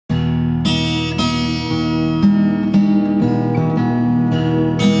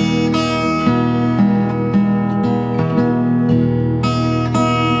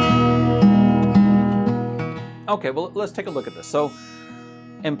Okay, well, let's take a look at this. So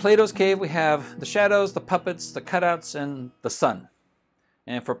in Plato's cave, we have the shadows, the puppets, the cutouts, and the sun.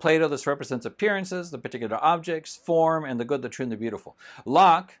 And for Plato, this represents appearances, the particular objects, form, and the good, the true, and the beautiful.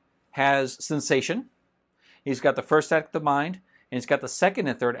 Locke has sensation. He's got the first act of the mind, and he's got the second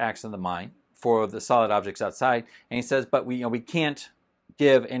and third acts of the mind for the solid objects outside. And he says, but we can't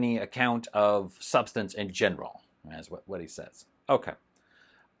give any account of substance in general, is what he says. Okay.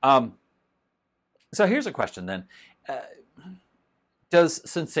 So here's a question then. Does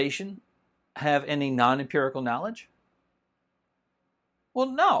sensation have any non-empirical knowledge? Well,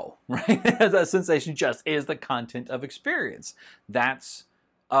 no, right? That sensation just is the content of experience. That's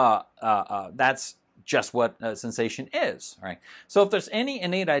just what sensation is, right? So if there's any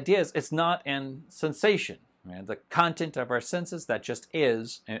innate ideas, it's not in sensation. Right? The content of our senses, that just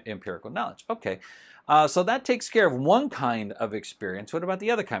is empirical knowledge. Okay, so that takes care of one kind of experience. What about the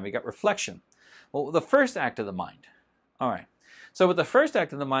other kind? We got reflection. Well, the first act of the mind. All right. So with the first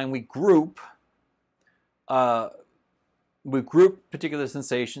act of the mind, we group particular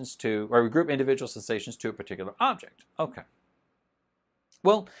sensations to, or we group individual sensations to a particular object. Okay.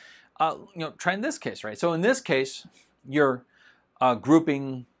 Well, try in this case, right? So in this case, you're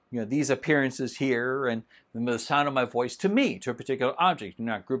grouping, these appearances here and the sound of my voice to me, to a particular object. You're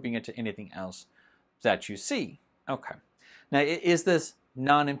not grouping it to anything else that you see. Okay. Now, is this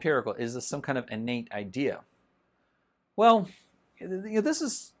non-empirical? Is this some kind of innate idea? Well, this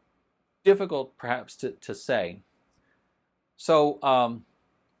is difficult perhaps to say. So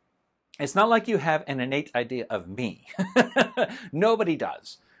it's not like you have an innate idea of me. Nobody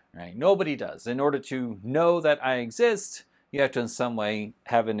does, right? Nobody does. In order to know that I exist, you have to in some way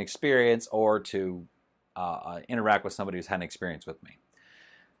have an experience or to interact with somebody who's had an experience with me.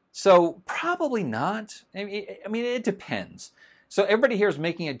 So probably not. I mean, it depends. So everybody here is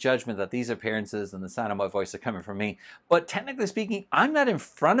making a judgment that these appearances and the sound of my voice are coming from me. But technically speaking, I'm not in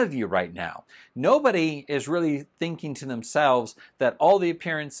front of you right now. Nobody is really thinking to themselves that all the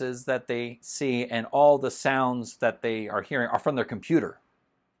appearances that they see and all the sounds that they are hearing are from their computer.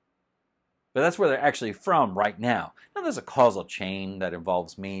 But that's where they're actually from right now. Now there's a causal chain that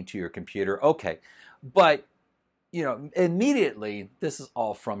involves me to your computer. Okay. But, immediately this is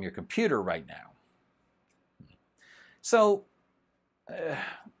all from your computer right now. So,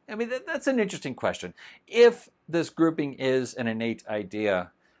 that's an interesting question. If this grouping is an innate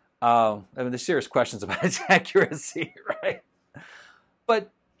idea, there's serious questions about its accuracy, right?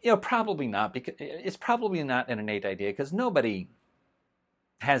 But, probably not, because it's probably not an innate idea because nobody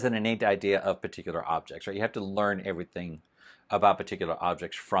has an innate idea of particular objects, right? You have to learn everything about particular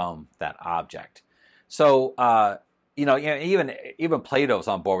objects from that object. So, even Plato's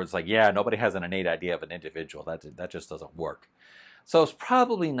on board. It's like, yeah, nobody has an innate idea of an individual. That just doesn't work. So it's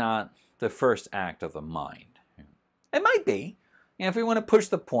probably not the first act of the mind. It might be. If we want to push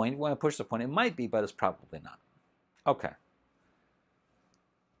the point, it might be, but it's probably not. Okay.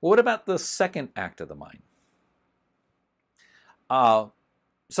 Well, what about the second act of the mind?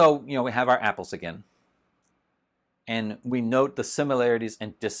 So, we have our apples again. And we note the similarities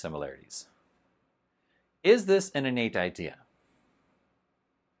and dissimilarities. Is this an innate idea?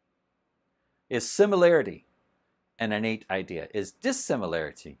 Is similarity an innate idea? Is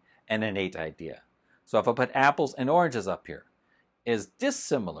dissimilarity an innate idea? So if I put apples and oranges up here, is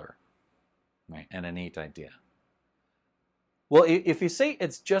dissimilar, right, an innate idea? Well, if you say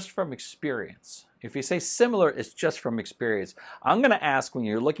it's just from experience, if you say similar is just from experience, I'm going to ask, when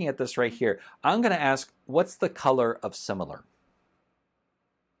you're looking at this right here, I'm going to ask, what's the color of similar?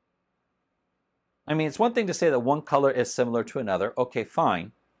 It's one thing to say that one color is similar to another. Okay,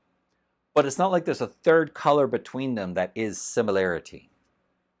 fine. But it's not like there's a third color between them that is similarity.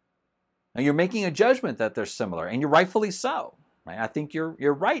 Now you're making a judgment that they're similar, and you're rightfully so. Right? I think you're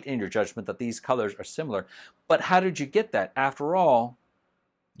right in your judgment that these colors are similar. But how did you get that? After all,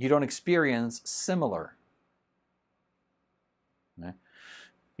 you don't experience similar. Right?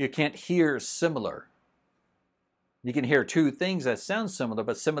 You can't hear similar. You can hear two things that sound similar,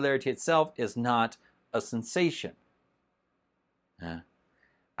 but similarity itself is not a sensation.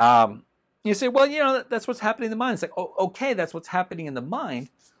 You say, well, that's what's happening in the mind. It's like, oh, okay, that's what's happening in the mind,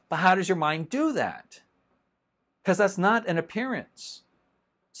 but how does your mind do that? Because that's not an appearance.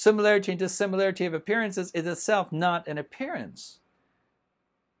 Similarity and dissimilarity of appearances is itself not an appearance.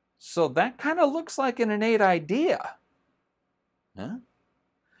 So that kind of looks like an innate idea.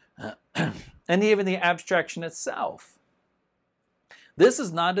 And even the abstraction itself. This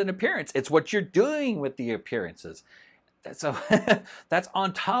is not an appearance. It's what you're doing with the appearances. So that's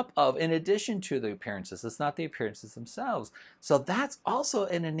on top of, in addition to the appearances. It's not the appearances themselves. So that's also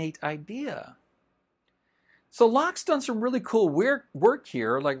an innate idea. So Locke's done some really cool work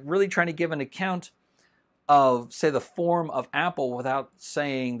here, like really trying to give an account of, say, the form of apple without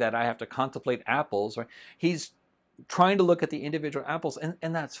saying that I have to contemplate apples. Right? He's trying to look at the individual apples,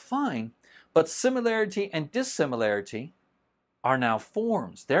 and that's fine. But similarity and dissimilarity are now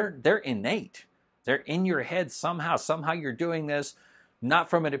forms. They're innate. They're in your head somehow. Somehow you're doing this not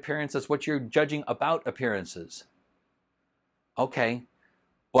from an appearance, it's what you're judging about appearances. Okay,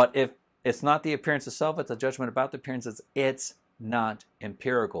 but if it's not the appearance itself, it's a judgment about the appearances, it's not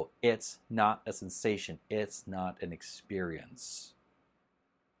empirical. It's not a sensation. It's not an experience.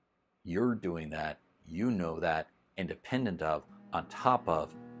 You're doing that. You know that, independent of, on top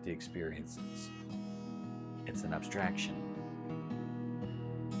of the experiences. It's an abstraction.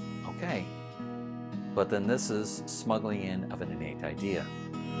 Okay, but then this is smuggling in of an innate idea.